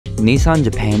Nissan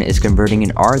Japan is converting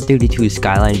an R32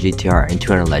 Skyline GTR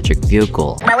into an electric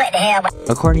vehicle. What the hell?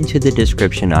 According to the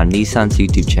description on Nissan's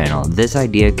YouTube channel, this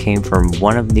idea came from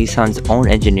one of Nissan's own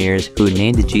engineers who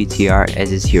named the GTR as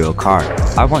his hero car.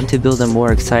 I want to build a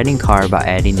more exciting car by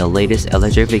adding the latest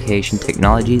electrification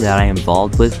technology that I am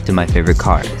involved with to my favorite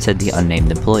car, said the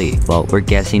unnamed employee. Well, we're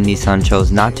guessing Nissan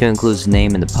chose not to include his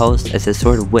name in the post as a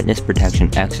sort of witness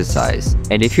protection exercise.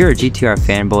 And if you're a GTR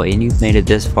fanboy and you've made it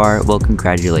this far, well,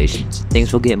 congratulations.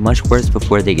 Things will get much worse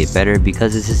before they get better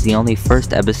because this is the only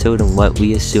first episode in what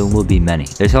we assume will be many.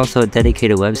 There's also a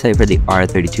dedicated website for the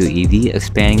R32 EV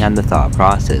expanding on the thought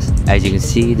process. As you can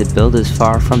see, the build is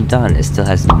far from done. It still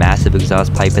has a massive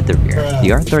exhaust pipe at the rear. The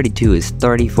R32 is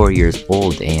 34 years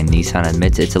old and Nissan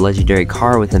admits it's a legendary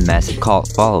car with a massive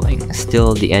cult following.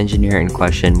 Still, the engineer in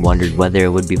question wondered whether it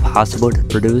would be possible to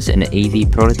produce an EV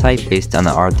prototype based on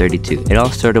the R32. It all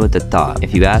started with the thought,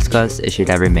 if you ask us, it should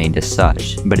have remained as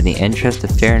such, but in the interest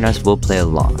of fairness, we'll play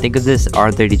along. Think of this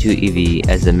R32 EV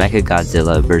as the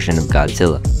Mechagodzilla version of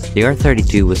Godzilla. The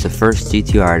R32 was the first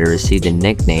GTR to receive the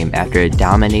nickname after it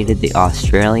dominated the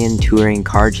Australian Touring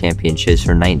Car Championships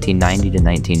from 1990 to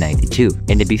 1992.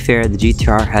 And to be fair, the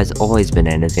GTR has always been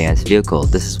an advanced vehicle.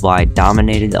 This is why it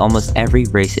dominated almost every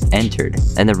race it entered.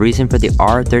 And the reason for the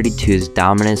R32's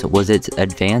dominance was its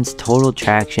advanced total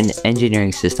traction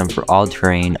engineering system for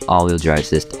all-terrain all-wheel drive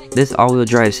system. This all-wheel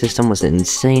drive system was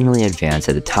insanely advanced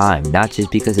at the time, not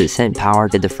just because it sent power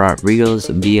to the front wheels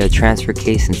via transfer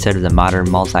case instead of the modern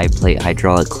multi-plate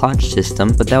hydraulic clutch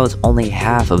system, but that was only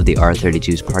half of the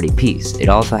R32's party piece. It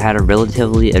also had a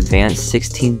relatively advanced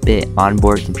 16-bit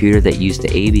onboard computer that used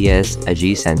the ABS, a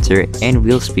G-sensor, and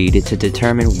wheel speed to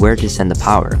determine where to send the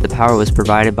power. The power was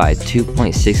provided by a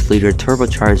 2.6-liter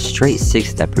turbocharged straight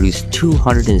 6 that produced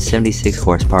 276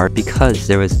 horsepower because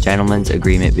there was a gentleman's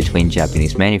agreement between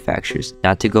Japanese manufacturers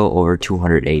not to go over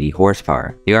 280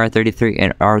 horsepower. The R33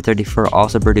 and R34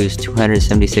 also produced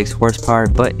 276 horsepower,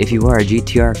 but if you are a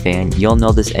GTR fan, you'll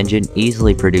know this engine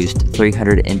easily produced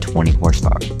 320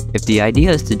 horsepower. If the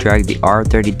idea is to drag the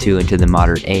R32 into the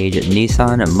modern age,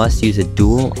 Nissan must use a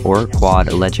dual or quad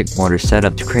electric motor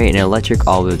setup to create an electric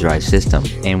all-wheel drive system.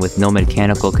 And with no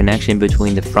mechanical connection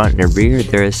between the front and the rear,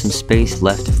 there is some space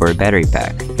left for a battery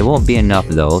pack. It won't be enough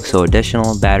though, so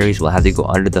additional batteries will have to go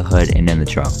under the hood and in the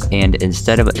trunk. And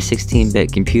instead of a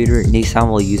 16-bit computer, Nissan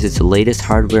will use its latest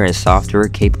hardware and software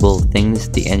capable of things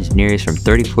the engineers from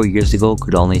 34 years ago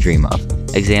could only dream of.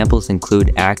 Examples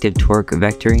include active torque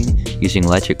vectoring, using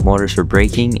electric motors for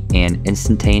braking, and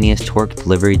instantaneous torque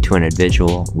delivery to an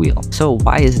individual wheel. So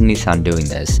why is Nissan doing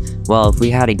this? Well, if we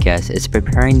had to guess, it's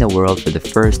preparing the world for the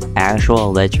first actual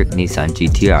electric Nissan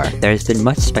GTR. There has been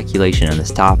much speculation on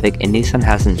this topic and Nissan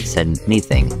hasn't said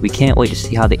anything. We can't wait to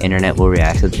see how the internet will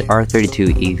react to the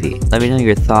R32 EV. Let me know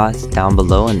your thoughts down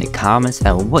below in the comments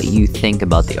and what you think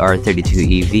about the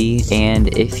R32 EV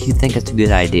and if you think it's a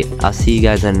good idea. I'll see you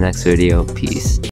guys in the next video. Peace.